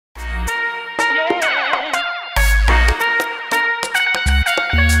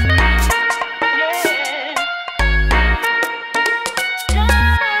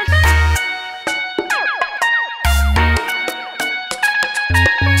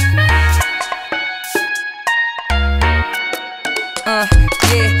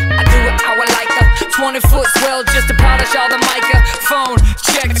100 foot swell just to polish all the microphone.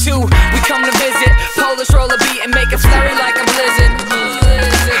 Check 2, we come to visit. Polish roller beat and make it flurry like a blizzard.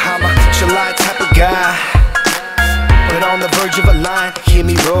 I'm a July type of guy, but on the verge of a line. Hear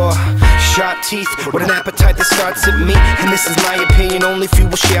me roar, sharp teeth with an appetite that starts at me. And this is my opinion, only few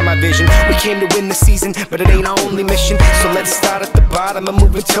will share my vision. We came to win the season, but it ain't our only mission. So let's start at the bottom and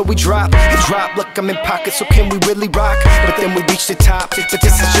move until we drop. And drop, look, I'm in pocket, so can we really rock? But then we reach the top, but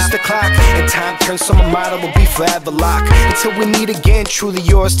this is just a clock. And time turns, so my motto will be forever locked. Until we meet again, truly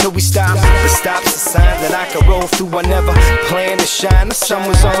yours till we stop. The stop's a sign that I can roll through. I never plan to shine, the sun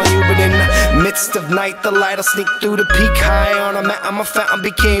was on you. But in the midst of night, the light will sneak through the peak. High on a mountain, my fountain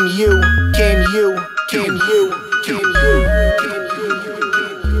became you. Came you, came you, came you, came you.